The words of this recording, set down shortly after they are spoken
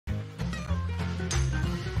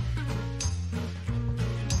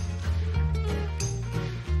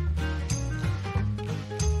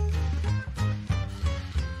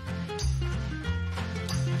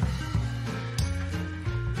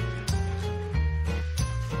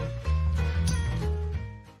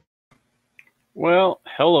Well,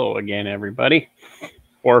 hello again, everybody.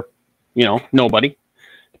 Or, nobody,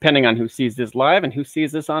 depending on who sees this live and who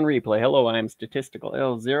sees this on replay. Hello, I'm Statistical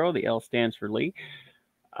L0. The L stands for Lee.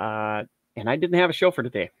 And I didn't have a show for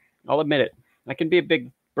today. I'll admit it. I can be a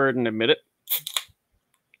big bird and admit it.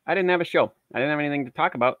 I didn't have a show. I didn't have anything to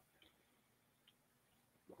talk about.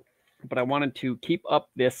 But I wanted to keep up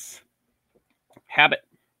this habit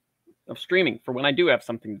of streaming for when I do have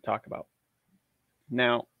something to talk about.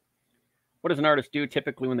 Now, what does an artist do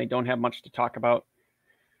typically when they don't have much to talk about?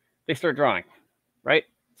 They start drawing, right?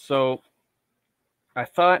 So I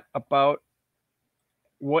thought about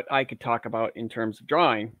what I could talk about in terms of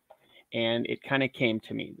drawing, and it kind of came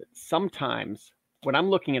to me that sometimes when I'm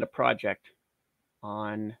looking at a project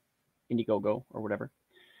on Indiegogo or whatever,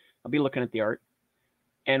 I'll be looking at the art,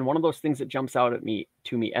 and one of those things that jumps out at me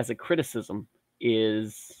as a criticism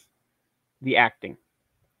is the acting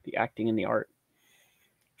in the art.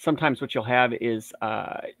 Sometimes what you'll have is,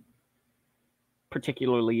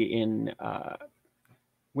 particularly in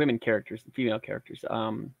women characters, female characters,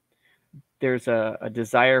 there's a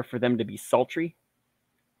desire for them to be sultry,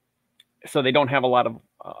 so they don't have a lot of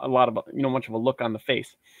much of a look on the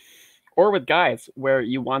face. Or with guys, where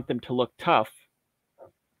you want them to look tough,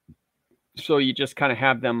 so you just kind of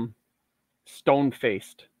have them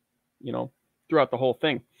stone-faced, throughout the whole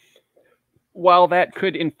thing. While that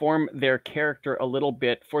could inform their character a little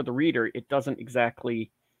bit for the reader, it doesn't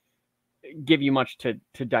exactly give you much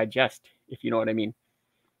to digest, if you know what I mean.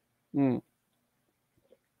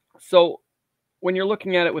 So when you're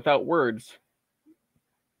looking at it without words,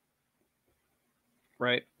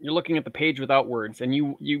 right? You're looking at the page without words, and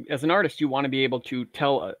you as an artist, you want to be able to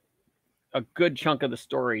tell a good chunk of the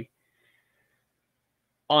story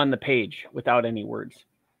on the page without any words.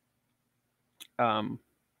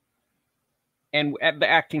 And the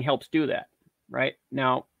acting helps do that, right?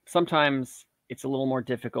 Now, sometimes it's a little more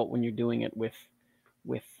difficult when you're doing it with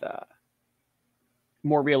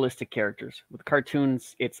more realistic characters. With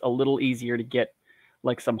cartoons, it's a little easier to get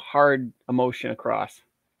like some hard emotion across,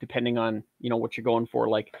 depending on what you're going for,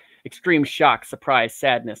 like extreme shock, surprise,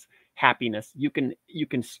 sadness, happiness. You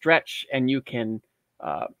can stretch and you can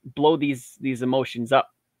blow these emotions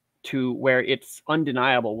up to where it's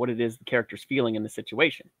undeniable what it is the character's feeling in the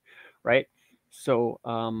situation, right? So,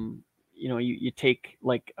 you take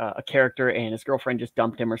like a character and his girlfriend just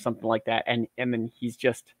dumped him or something like that, and then he's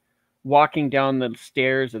just walking down the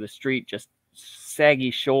stairs of the street, just saggy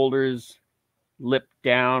shoulders, lip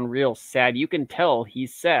down, real sad. You can tell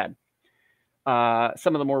he's sad.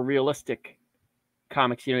 Some of the more realistic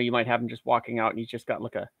comics, you might have him just walking out and he's just got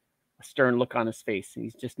like a stern look on his face and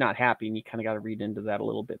he's just not happy, and you kind of got to read into that a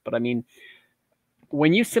little bit. But I mean,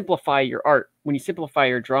 when you simplify your art, when you simplify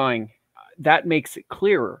your drawing, that makes it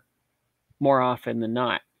clearer more often than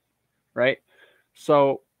not, right?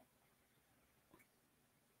 So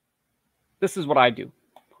this is what I do.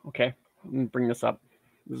 Okay, let me bring this up.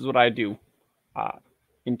 This is what I do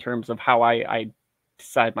in terms of how I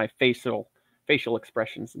decide my facial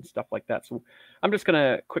expressions and stuff like that. So I'm just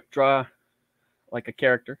gonna quick draw like a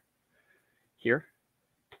character here,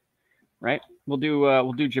 right? We'll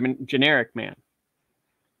do generic man.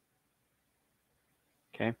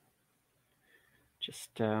 Okay, just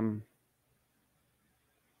give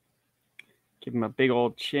him a big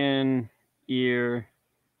old chin, ear,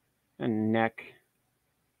 and neck,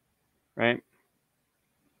 right?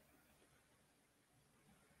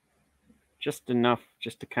 Just enough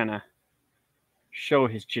just to kind of show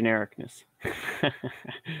his genericness.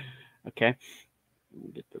 Okay,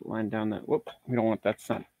 get the line down that. Whoop, we don't want that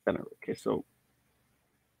center. Okay, so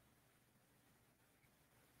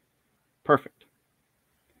perfect.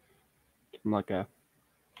 Give him like a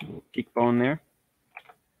little cheekbone there.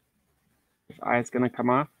 His eye's gonna come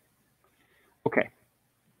off. Okay,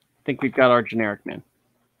 I think we've got our generic man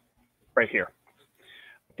right here.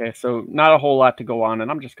 Okay, so not a whole lot to go on, and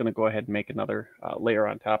I'm just going to go ahead and make another layer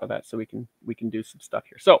on top of that so we can do some stuff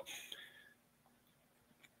here. So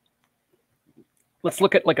let's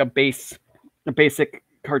look at like a basic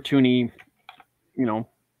cartoony,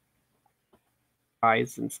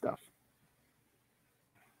 eyes and stuff.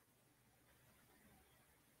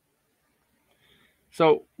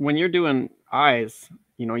 So when you're doing eyes,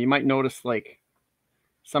 you might notice like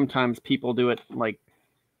sometimes people do it like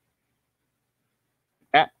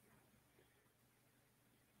that,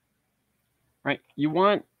 right? You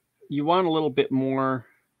want a little bit more,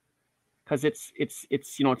 because it's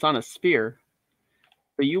it's on a sphere,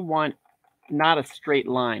 so you want not a straight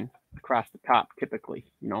line across the top typically.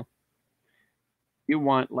 You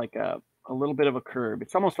want like a little bit of a curve.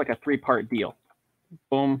 It's almost like a 3-part deal.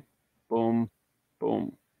 Boom, boom,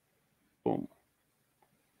 boom, boom.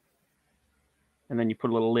 and then you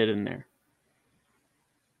put a little lid in there.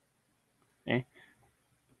 Okay.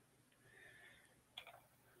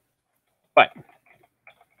 But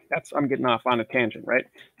I'm getting off on a tangent, right?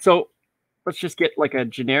 So let's just get like a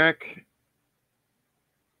generic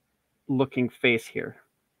looking face here.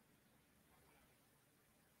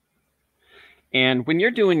 And when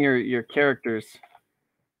you're doing your characters,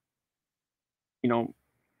 you know,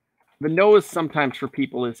 the nose sometimes for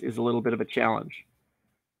people is a little bit of a challenge.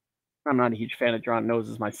 I'm not a huge fan of drawing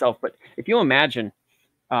noses myself, but if you imagine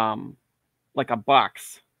like a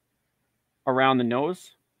box around the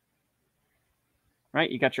nose, right?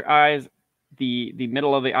 You got your eyes, the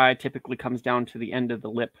middle of the eye typically comes down to the end of the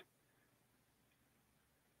lip,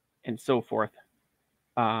 and so forth.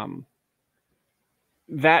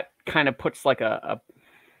 That kind of puts like a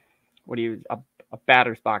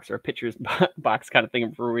batter's box or a pitcher's box kind of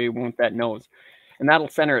thing for where you want that nose. And that'll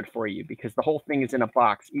center it for you because the whole thing is in a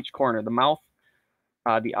box, each corner, the mouth,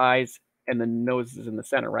 the eyes, and the nose is in the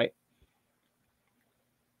center, right?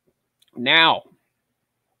 Now,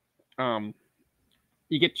 you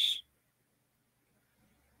get,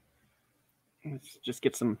 let's just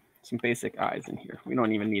get some basic eyes in here. We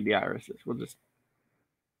don't even need the irises. We'll just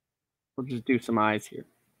do some eyes here,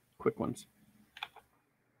 quick ones.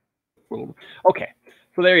 Okay,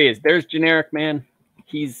 so there he is. There's generic man.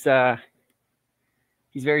 He's very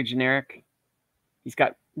generic. He's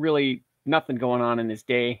got really nothing going on in his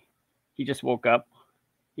day. He just woke up.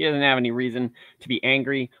 He doesn't have any reason to be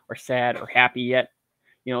angry or sad or happy yet.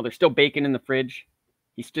 You know, there's still bacon in the fridge.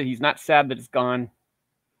 He's not sad that it's gone.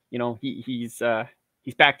 You know, he's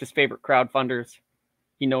backed his favorite crowdfunders.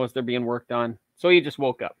 He knows they're being worked on. So he just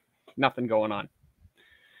woke up. Nothing going on.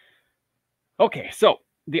 Okay, so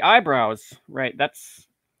the eyebrows, right? This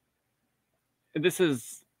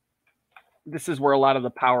is where a lot of the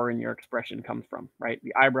power in your expression comes from, right?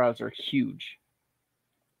 The eyebrows are huge.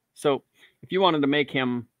 So if you wanted to make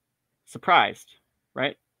him surprised,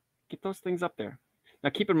 right? Get those things up there. Now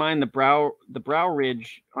keep in mind the brow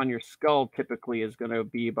ridge on your skull typically is going to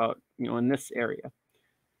be about, you know, in this area.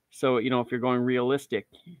 So, you know, if you're going realistic,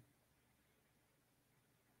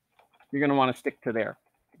 you're going to want to stick to there.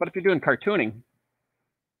 But if you're doing cartooning,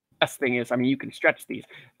 best thing is, I mean, you can stretch these.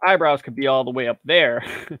 Eyebrows could be all the way up there.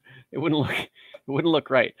 It wouldn't look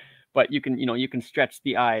right. But you can stretch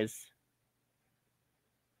the eyes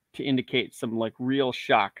to indicate some like real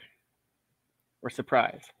shock or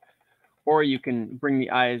surprise. Or you can bring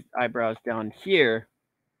the eyebrows down here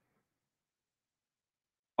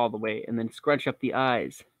all the way and then scrunch up the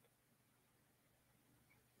eyes.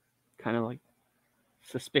 Kind of like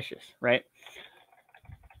suspicious, right?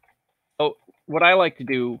 So what I like to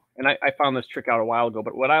do, and I found this trick out a while ago,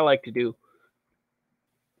 but what I like to do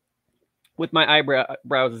with my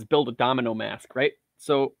eyebrows is build a domino mask, right?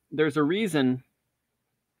 So there's a reason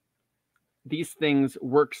these things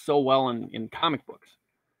work so well in comic books.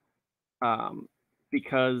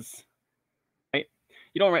 Because right,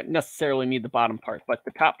 you don't necessarily need the bottom part, but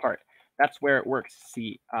the top part, that's where it works.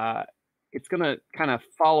 See, it's going to kind of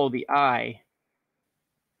follow the eye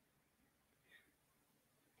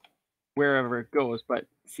wherever it goes. But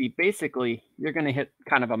see, basically, you're going to hit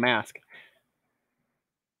kind of a mask.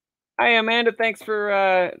 Hi, Amanda. Thanks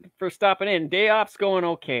for stopping in. Day off's going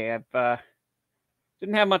okay. I've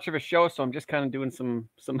didn't have much of a show, so I'm just kind of doing some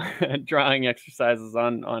drawing exercises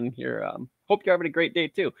on here. Hope you're having a great day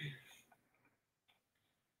too.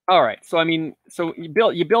 All right, so I mean, so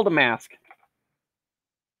you build a mask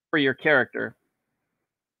for your character,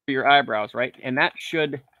 for your eyebrows, right? And that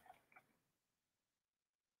should,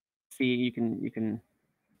 see, you can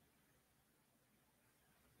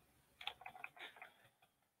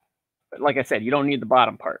like I said, you don't need the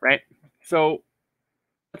bottom part, right? So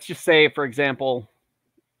let's just say, for example,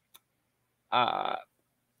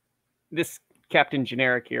 this Captain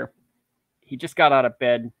Generic here, he just got out of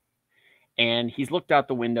bed and he's looked out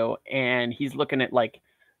the window and he's looking at like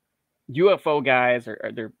UFO guys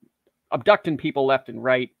or they're abducting people left and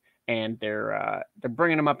right, and they're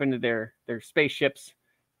bringing them up into their spaceships,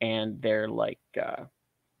 and they're like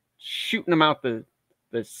shooting them out the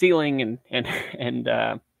ceiling and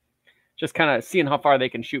just kind of seeing how far they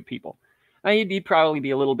can shoot people. Now he'd probably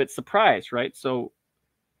be a little bit surprised, right? So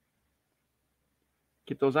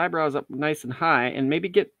get those eyebrows up nice and high, and maybe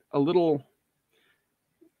get a little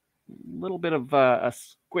bit of a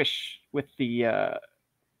squish with the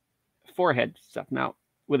forehead stuff. Now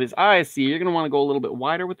with his eyes, see, you're going to want to go a little bit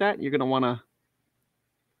wider with that. You're going to want to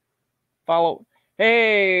follow.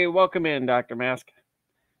 Hey, welcome in, Dr. Mask.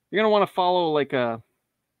 You're going to want to follow like the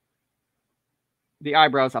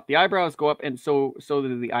eyebrows up. The eyebrows go up, and so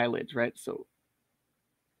do the eyelids, right? So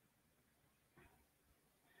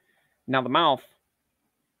Now the mouth,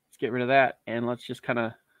 let's get rid of that, and let's just kind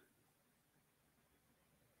of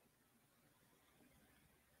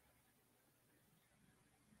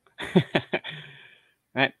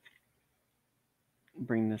right,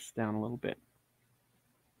 bring this down a little bit.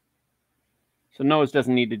 So nose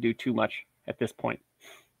doesn't need to do too much at this point.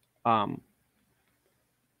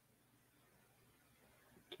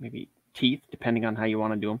 Maybe teeth, depending on how you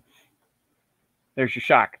want to do them. There's your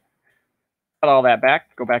shock. Cut all that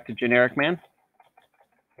back. Go back to generic man.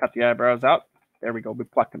 Cut the eyebrows out. There we go. We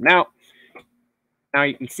plucked them. Now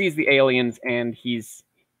he sees the aliens, and he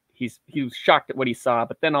was shocked at what he saw.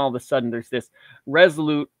 But then all of a sudden, there's this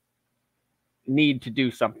resolute need to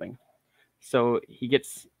do something. So he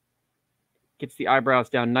gets the eyebrows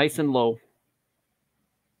down nice and low.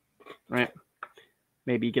 Right.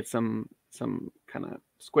 Maybe get some kind of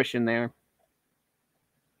squish in there.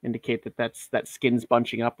 Indicate that skin's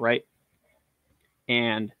bunching up, right?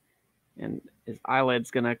 And his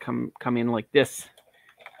eyelid's gonna come in like this.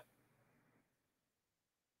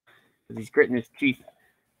 He's gritting his teeth.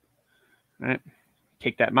 Right?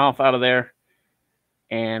 Take that mouth out of there,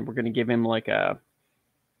 and we're gonna give him like a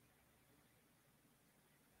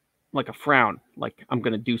frown, like I'm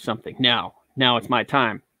gonna do something now. Now it's my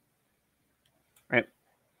time. Right?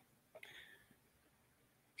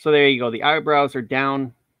 So there you go. The eyebrows are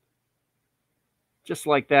down just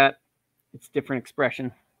like that. It's different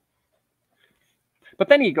expression. But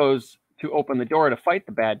then he goes to open the door to fight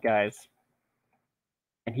the bad guys.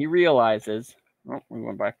 And he realizes, oh, we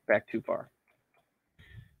went back too far.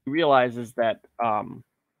 He realizes that, oh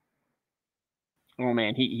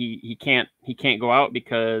man, he can't go out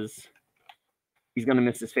because he's going to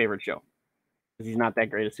miss his favorite show. Because he's not that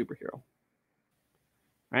great a superhero. All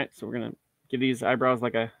right, so we're going to give these eyebrows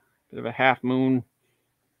like a bit of a half moon,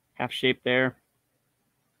 half shape there.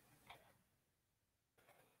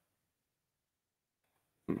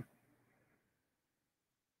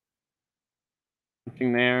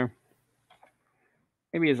 Something there.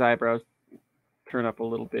 Maybe his eyebrows turn up a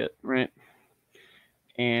little bit, right?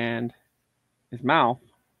 And his mouth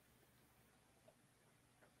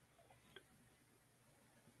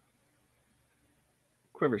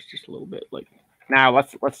quivers just a little bit. Like, now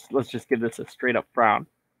let's just give this a straight up frown.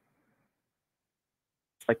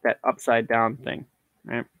 It's like that upside down thing,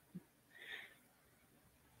 right?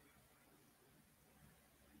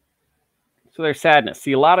 So there's sadness.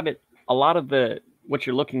 See, a lot of what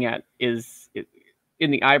you're looking at is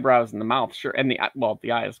in the eyebrows and the mouth, sure, and the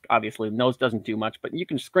eyes, obviously. The nose doesn't do much, but you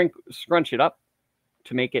can scrunch it up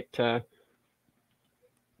to make it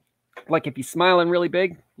like if he's smiling really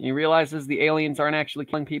big, and he realizes the aliens aren't actually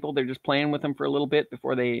killing people; they're just playing with them for a little bit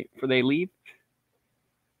before they leave.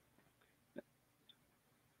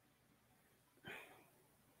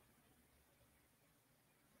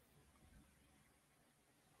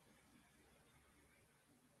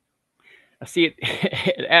 I see it.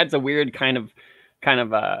 It adds a weird kind of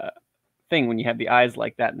thing when you have the eyes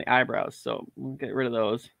like that and the eyebrows. So we'll get rid of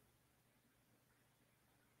those.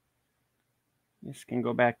 This can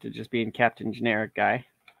go back to just being Captain Generic Guy.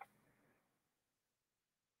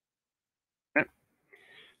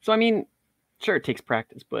 So, I mean, sure, it takes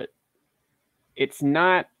practice, but it's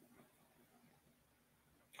not.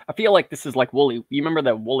 I feel like this is like Wooly. You remember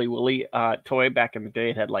that Wooly Willy toy back in the day?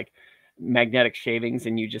 It had like magnetic shavings,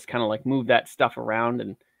 and you just kind of like move that stuff around.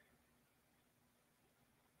 And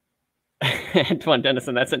Antoine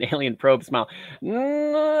Dennison, that's an alien probe smile.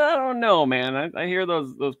 No, I don't know, man. I hear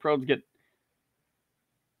those probes get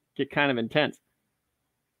kind of intense.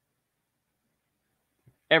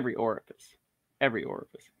 Every orifice.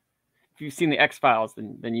 If you've seen the X-Files,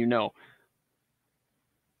 then you know.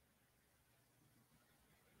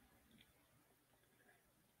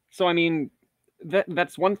 So I mean,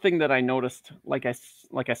 that's one thing that I noticed. Like I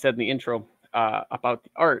said in the intro about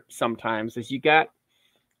the art, sometimes is you got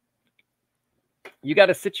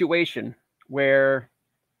a situation where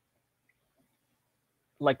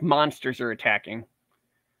like monsters are attacking,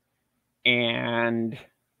 and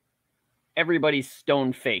everybody's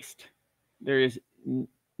stone-faced. There is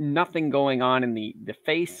nothing going on in the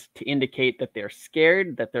face to indicate that they're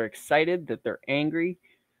scared, that they're excited, that they're angry,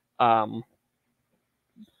 that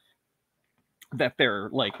they're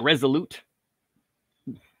like resolute.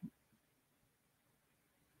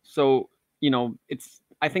 So,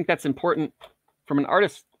 I think that's important from an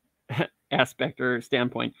artist aspect or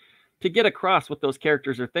standpoint to get across what those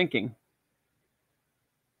characters are thinking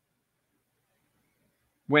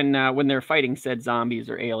when they're fighting said zombies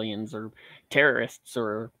or aliens or terrorists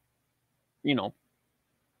or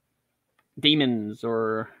demons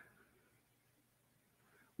or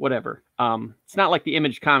whatever. It's not like the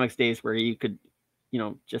Image Comics days where you could,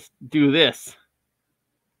 just do this.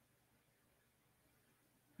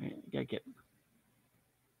 You gotta get,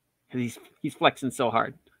 because he's flexing so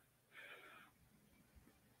hard.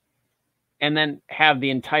 And then have the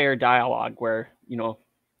entire dialogue where,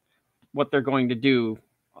 what they're going to do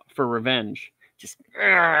for revenge. Just,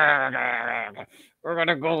 we're going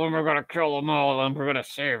to go and we're going to kill them all and we're going to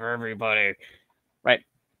save everybody. Right.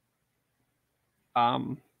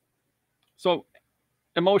 So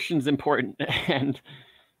emotion's important. And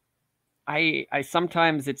I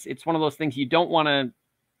sometimes it's one of those things you don't want to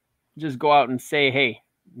just go out and say, hey,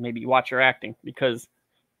 maybe watch your acting, because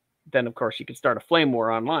then of course you could start a flame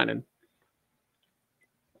war online, and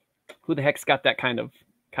who the heck's got that kind of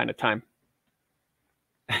time?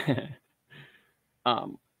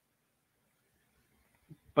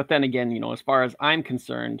 But then again, as far as I'm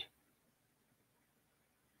concerned,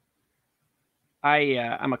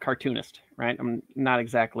 I'm a cartoonist, right? I'm not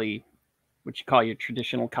exactly what you call your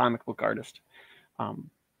traditional comic book artist.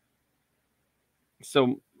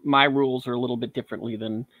 So my rules are a little bit differently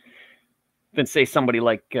than say somebody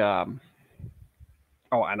like, I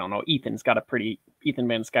don't know, Ethan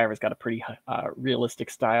Van Sciver's got a pretty realistic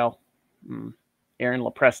style. Aaron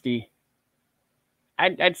Lopresti,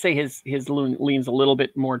 I'd say his leans a little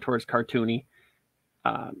bit more towards cartoony.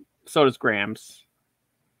 So does Graham's.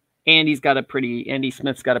 Andy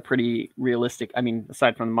Smith's got a pretty realistic,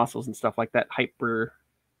 aside from the muscles and stuff like that, he's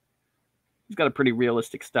got a pretty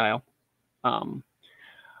realistic style.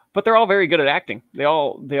 But they're all very good at acting. They're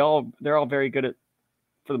all very good at,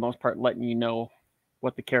 for the most part, letting you know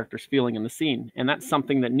what the character's feeling in the scene. And that's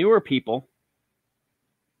something that newer people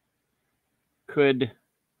could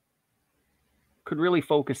really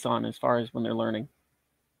focus on as far as when they're learning.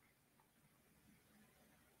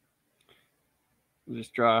 We'll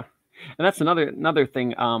just draw. And that's another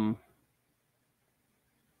thing.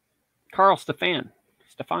 Carl Stefan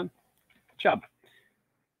Chubb.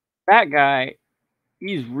 That guy,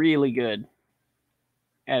 he's really good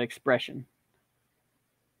at expression.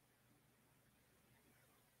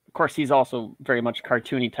 Of course, he's also very much a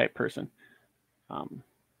cartoony type person.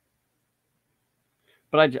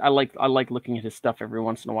 But I like looking at his stuff every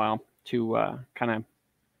once in a while to kind of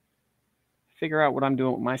figure out what I'm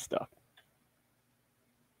doing with my stuff.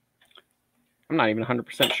 I'm not even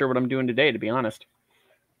 100% sure what I'm doing today, to be honest.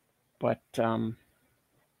 But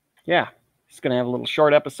yeah, just going to have a little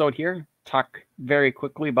short episode here. Talk very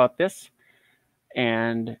quickly about this.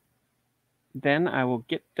 And then I will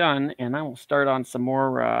get done and I will start on some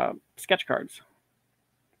more sketch cards.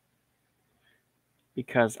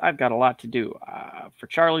 Because I've got a lot to do. For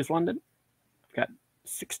Charlie's London, I've got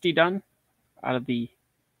 60 done out of the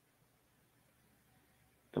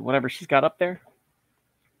whatever she's got up there.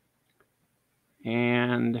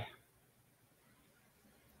 And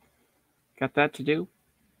got that to do.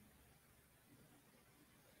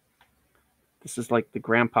 This is like the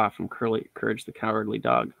grandpa from Courage the Cowardly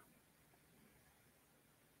Dog.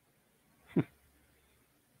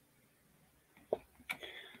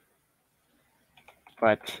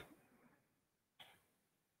 But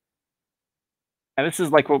this is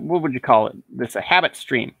like, what would you call it? This is a habit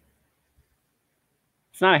stream.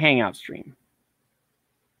 It's not a hangout stream.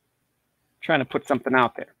 I'm trying to put something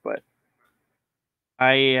out there, but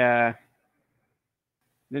I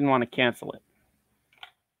didn't want to cancel it.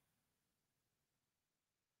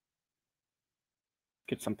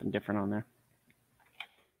 Get something different on there.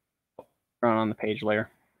 Run on the page layer.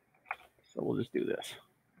 So we'll just do this.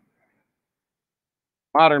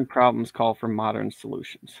 Modern problems call for modern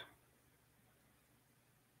solutions.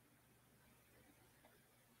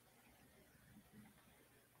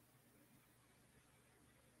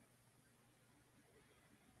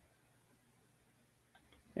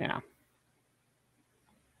 Yeah. I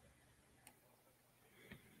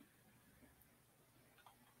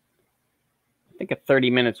think at 30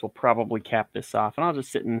 minutes we'll probably cap this off, and I'll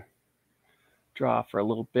just sit and draw for a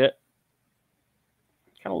little bit.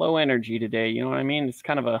 Kind of low energy today, you know what I mean? It's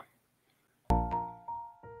kind of a...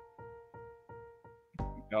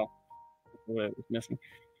 It was missing.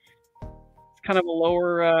 It's kind of a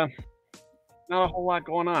lower, not a whole lot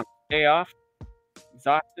going on. Day off,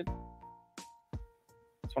 exhausted.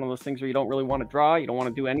 It's one of those things where you don't really want to draw, you don't want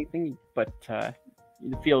to do anything, but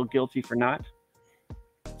you feel guilty for not.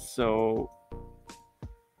 So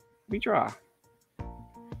we draw.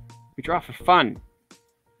 We draw for fun,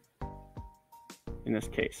 in this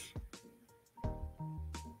case.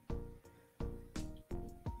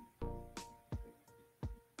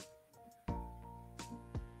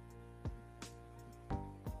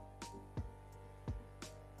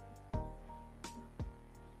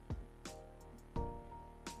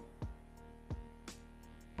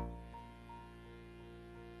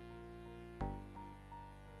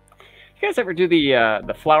 You guys ever do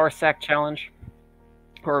the flour sack challenge?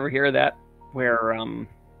 Or ever hear of that? Where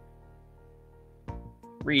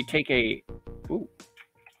you take a ooh.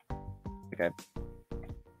 Okay.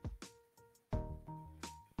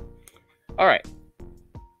 All right.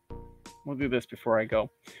 We'll do this before I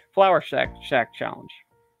go. Flour sack challenge.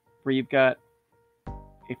 Where you've got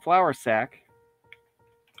a flour sack.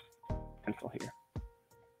 Pencil here.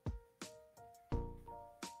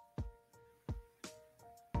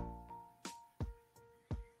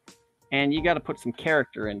 And you got to put some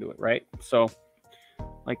character into it, right? So,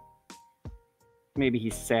 like, maybe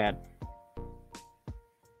he's sad.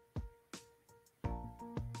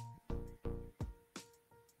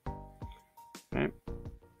 Right?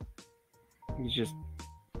 He's just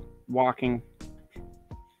walking.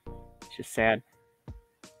 He's just sad.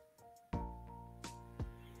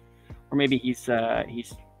 Or maybe he's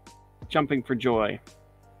jumping for joy.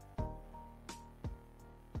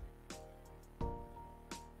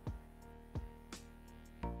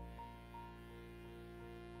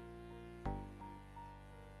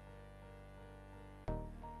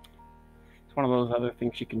 It's one of those other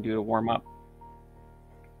things you can do to warm up.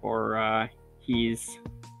 Or you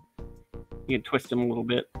can twist him a little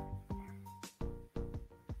bit. So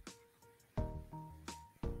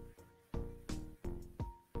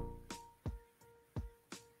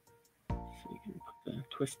you can put the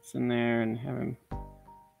twists in there and have him.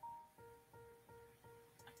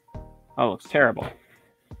 Oh, it looks terrible.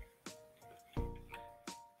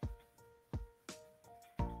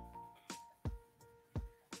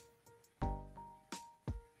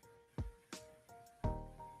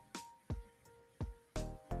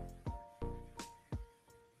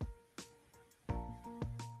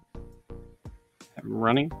 I'm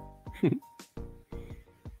running.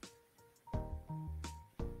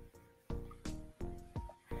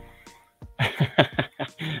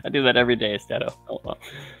 I do that every day, Stato. Oh, well.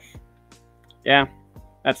 Yeah,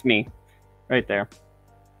 that's me, right there.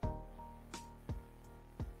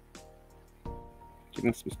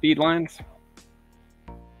 Giving some speed lines.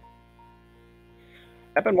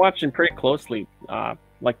 I've been watching pretty closely,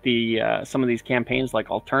 like some of these campaigns, like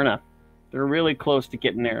Alterna. They're really close to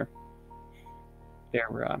getting there.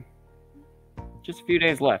 They're just a few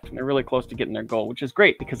days left, and they're really close to getting their goal, which is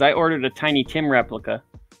great because I ordered a Tiny Tim replica,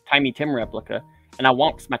 and I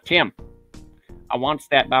wants my Tim. I wants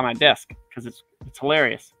that by my desk because it's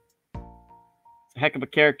hilarious. It's a heck of a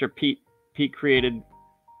character Pete created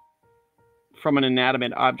from an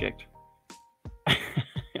inanimate object.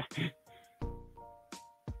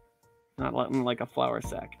 Not letting like a flour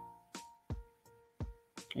sack.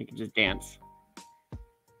 You can just dance.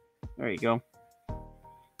 There you go.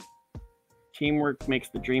 Teamwork makes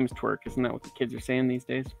the dreams twerk. Isn't that what the kids are saying these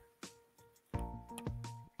days?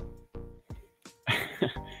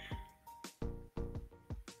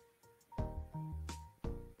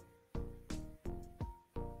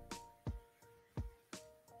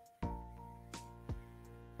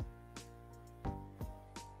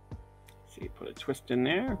 See, put a twist in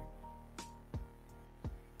there.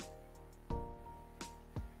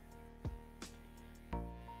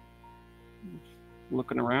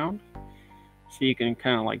 Looking around. So you can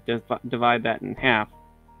kind of like divide that in half.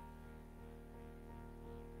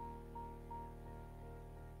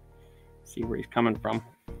 See where he's coming from.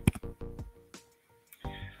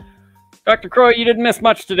 Dr. Crow, you didn't miss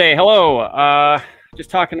much today. Hello. Just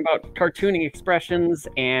talking about cartooning expressions,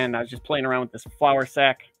 and I was just playing around with this flour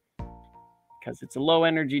sack because it's a low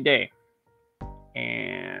energy day.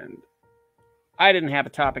 And I didn't have a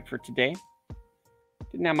topic for today.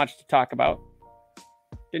 Didn't have much to talk about.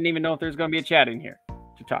 Didn't even know if there's going to be a chat in here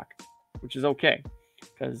to talk, which is okay,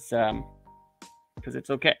 because it's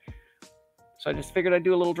okay. So I just figured I'd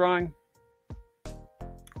do a little drawing.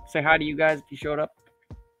 Say hi to you guys if you showed up.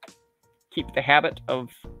 Keep the habit of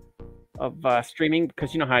streaming,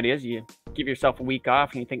 because you know how it is. You give yourself a week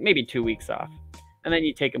off, and you think maybe 2 weeks off, and then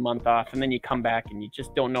you take a month off, and then you come back, and you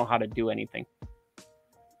just don't know how to do anything.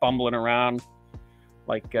 Bumbling around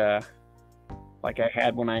like I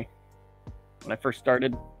had when I first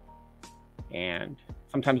started. And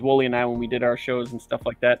sometimes Wooly and I, when we did our shows and stuff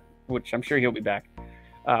like that, which I'm sure he'll be back,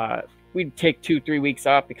 we'd take 2-3 weeks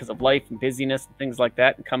off because of life and busyness and things like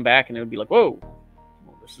that, and come back, and it would be like, whoa,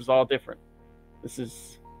 well, this is all different. This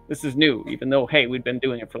is new, even though, hey, we'd been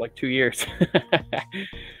doing it for like 2 years.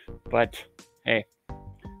 But hey,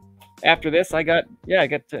 after this,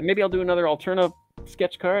 maybe I'll do another Alterna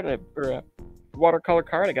sketch card or a watercolor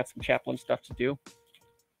card. I got some Chaplin stuff to do.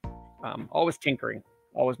 Always tinkering,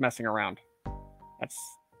 always messing around.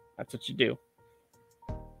 That's what you do.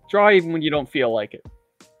 Draw even when you don't feel like it.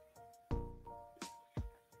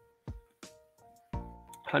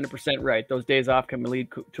 100% right. Those days off can lead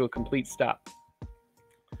to a complete stop.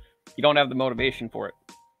 You don't have the motivation for it.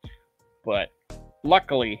 But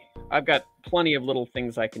luckily, I've got plenty of little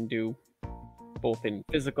things I can do, both in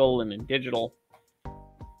physical and in digital.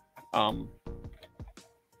 Been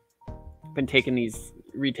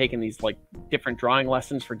retaking these like different drawing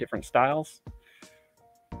lessons for different styles,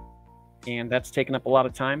 and that's taken up a lot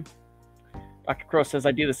of time. Dr. Crow says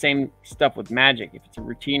I do the same stuff with magic. If it's a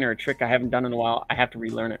routine or a trick I haven't done in a while, I have to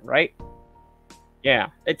relearn it, right? Yeah,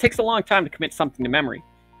 it takes a long time to commit something to memory.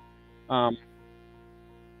 Who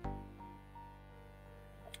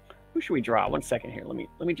should we draw? 1 second here. Let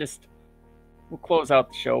me just, we'll close out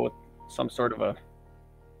the show with some sort of a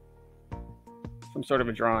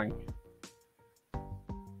drawing.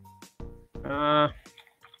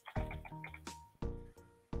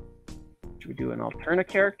 Should we do an alternate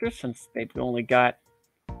character since they've only got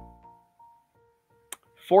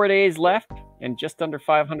 4 days left and just under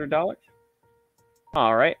 $500?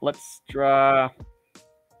 All right, let's draw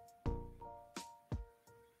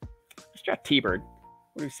T-Bird.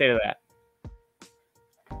 What do you say to that?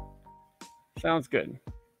 Sounds good.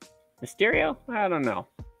 Mysterio? I don't know.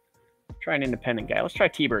 Try an independent guy. Let's try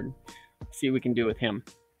T-Bird. See what we can do with him.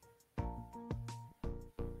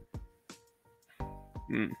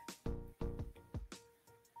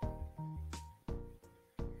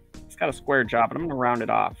 It's got a square jaw, but I'm going to round it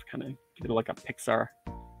off. Kind of give it like a Pixar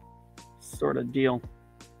sort of deal.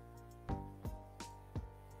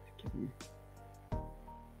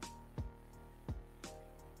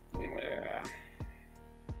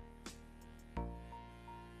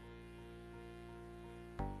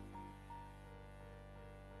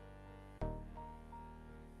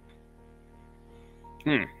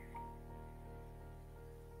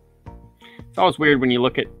 It's always weird when you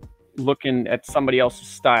looking at somebody else's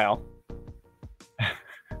style.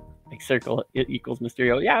 Like circle equals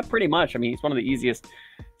Mysterio. Yeah, pretty much. I mean, he's one of the easiest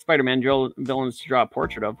Spider-Man villains to draw a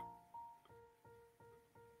portrait of.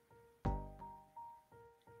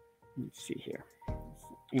 Let's see here. Let's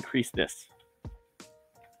increase this.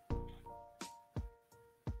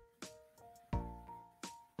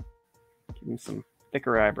 Give him some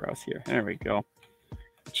thicker eyebrows here. There we go.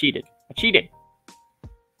 I cheated.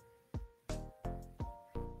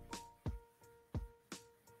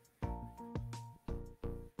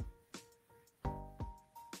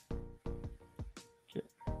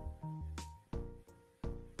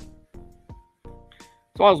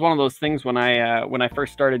 So it was one of those things when I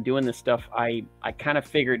first started doing this stuff, I kind of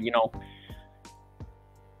figured, you know,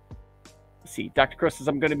 let's see, Dr. Crow says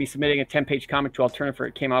I'm going to be submitting a 10-page comic to Alternative.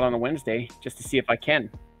 It came out on a Wednesday, just to see if I can.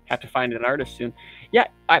 Have to find an artist soon. Yeah,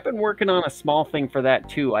 I've been working on a small thing for that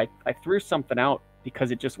too. I threw something out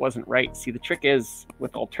because it just wasn't right. See, the trick is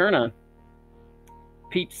with Alterna,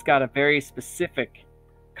 Pete's got a very specific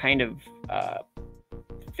kind of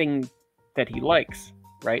thing that he likes,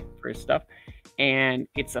 right, for his stuff. And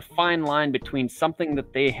it's a fine line between something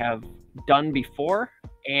that they have done before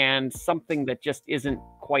and something that just isn't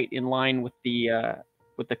quite in line with the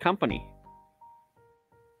company.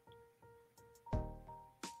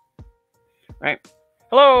 Right.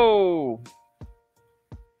 Hello,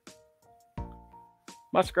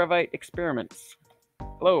 Musgravite Experiments.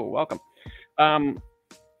 Hello, welcome.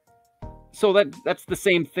 So that's the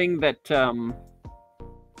same thing that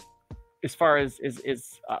as far as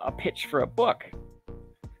is a pitch for a book,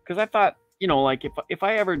 because I thought, you know, like if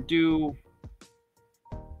I ever do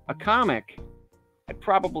a comic, I'd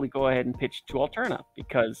probably go ahead and pitch to Alterna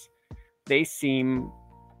because they seem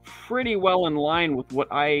pretty well in line with what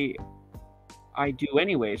I do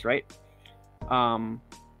anyways, right?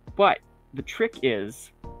 But the trick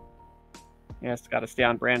is, yes, got to stay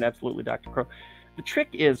on brand, absolutely, Dr. Crow. The trick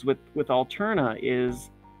is with Alterna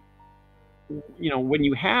is, you know, when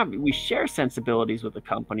we share sensibilities with the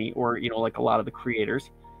company, or, you know, like a lot of the creators,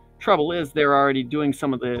 trouble is they're already doing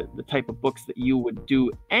some of the type of books that you would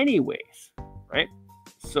do anyways, right?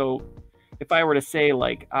 So if I were to say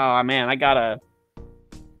like, oh man, I got a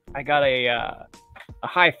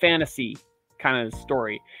high fantasy kind of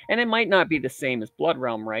story, and it might not be the same as Blood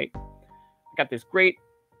Realm, right? I got this great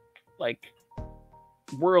like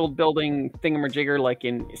world building thingamajigger, like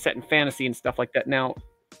set in fantasy and stuff like that. Now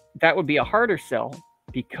that would be a harder sell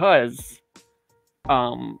because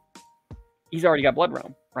he's already got Blood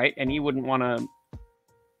Realm, right? And he wouldn't want to,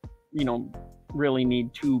 you know, really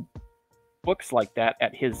need 2 books like that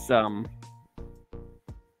at his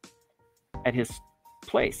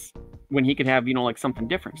place when he could have, you know, like something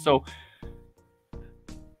different. So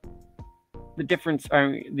the difference,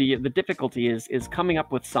 the difficulty is coming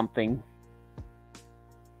up with something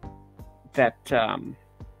that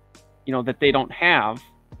you know, that they don't have,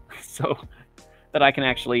 so that I can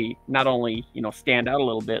actually not only, stand out a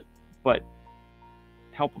little bit, but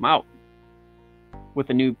help them out with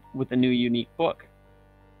a new unique book.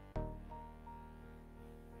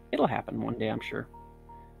 It'll happen one day, I'm sure.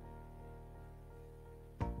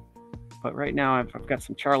 But right now, I've got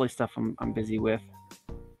some Charlie stuff I'm busy with,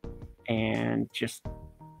 and just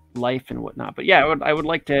life and whatnot. But yeah, I would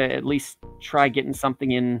like to at least try getting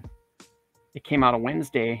something in. It came out on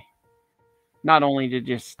Wednesday, not only to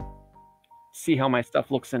just see how my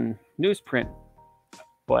stuff looks in newsprint,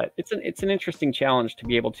 but it's an interesting challenge to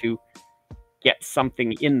be able to get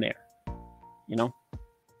something in there, you know.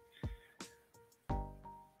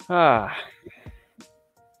 Ah.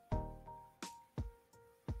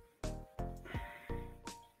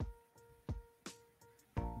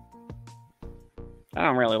 I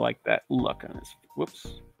don't really like that look on his.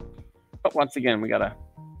 Whoops. But once again, we gotta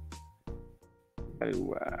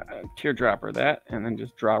teardropper that, and then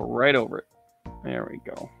just draw right over it. There we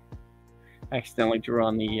go. I accidentally drew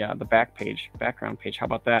on the background page. How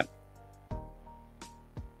about that?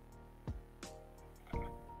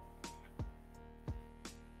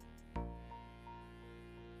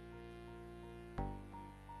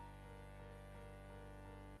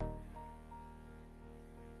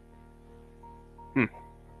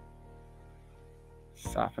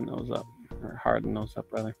 Soften those up, or harden those up,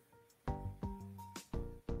 rather.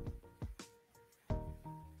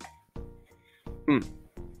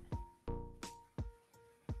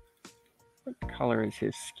 What color is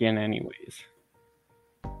his skin, anyways?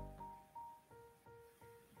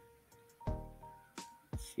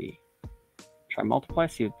 Let's see. Try multiply.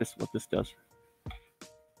 See what this does.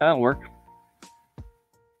 That'll work.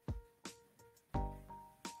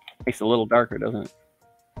 Makes it a little darker, doesn't it?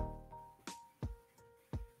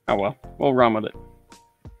 Oh well, we'll run with it.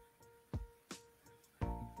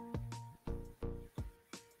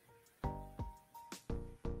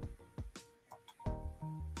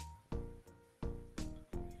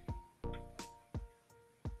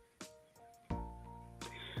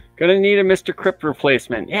 Gonna need a Mr. Crypt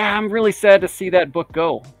replacement. Yeah, I'm really sad to see that book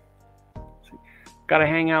go. Got to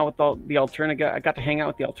hang out with the Alterna guy. I got to hang out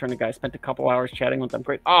with the Alterna guy. Spent a couple hours chatting with them.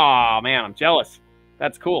 Great. Oh man, I'm jealous.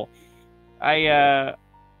 That's cool. I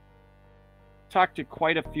talked to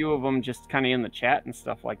quite a few of them, just kind of in the chat and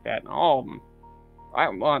stuff like that. And all of them.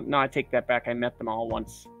 No, I take that back. I met them all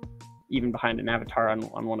once, even behind an avatar on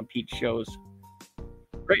one of Pete's shows.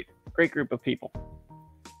 Great group of people.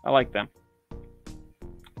 I like them.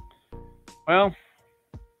 Well,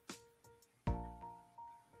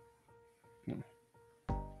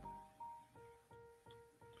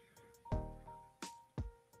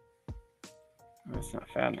 that's not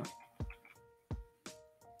fat enough.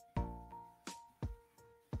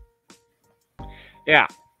 Yeah,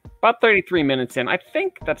 about 33 minutes in. I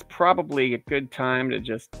think that's probably a good time to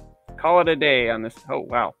just call it a day on this. Oh,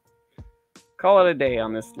 wow. Call it a day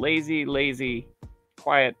on this lazy,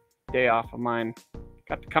 quiet day off of mine.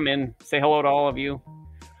 Got to come in, say hello to all of you.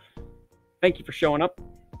 Thank you for showing up.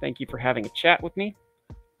 Thank you for having a chat with me.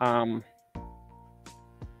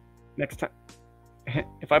 Next time,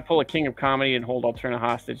 if I pull a King of Comedy and hold Alterna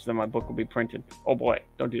hostage, then my book will be printed. Oh boy,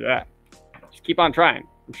 don't do that. Just keep on trying.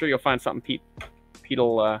 I'm sure you'll find something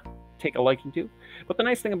Pete'll take a liking to. But the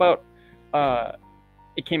nice thing about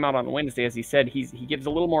it came out on Wednesday, as he said, he gives a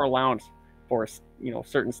little more allowance for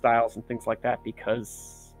certain styles and things like that,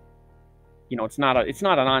 because it's not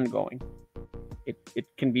an ongoing. It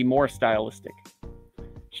can be more stylistic.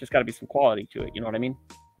 It's just got to be some quality to it. You know what I mean?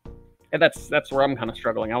 And that's where I'm kind of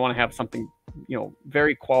struggling. I want to have something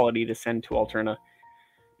very quality to send to Alterna,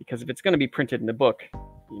 because if it's going to be printed in the book,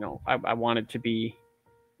 I want it to be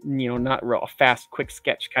not a fast, quick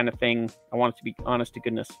sketch kind of thing. I want it to be honest to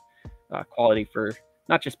goodness quality for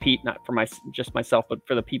not just Pete, not for just myself, but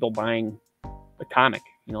for the people buying the comic.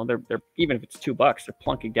 They're even if it's $2, they're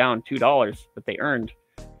plunking down $2 that they earned.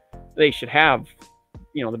 They should have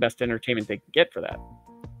the best entertainment they can get for that.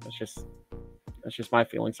 That's just my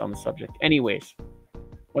feelings on the subject. Anyways, I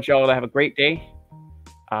want y'all to have a great day.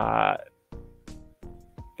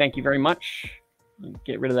 Thank you very much.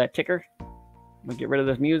 Get rid of that ticker. I'm gonna get rid of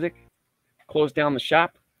this music. Close down the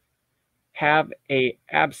shop. Have a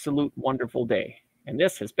absolute wonderful day. And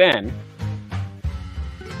this has been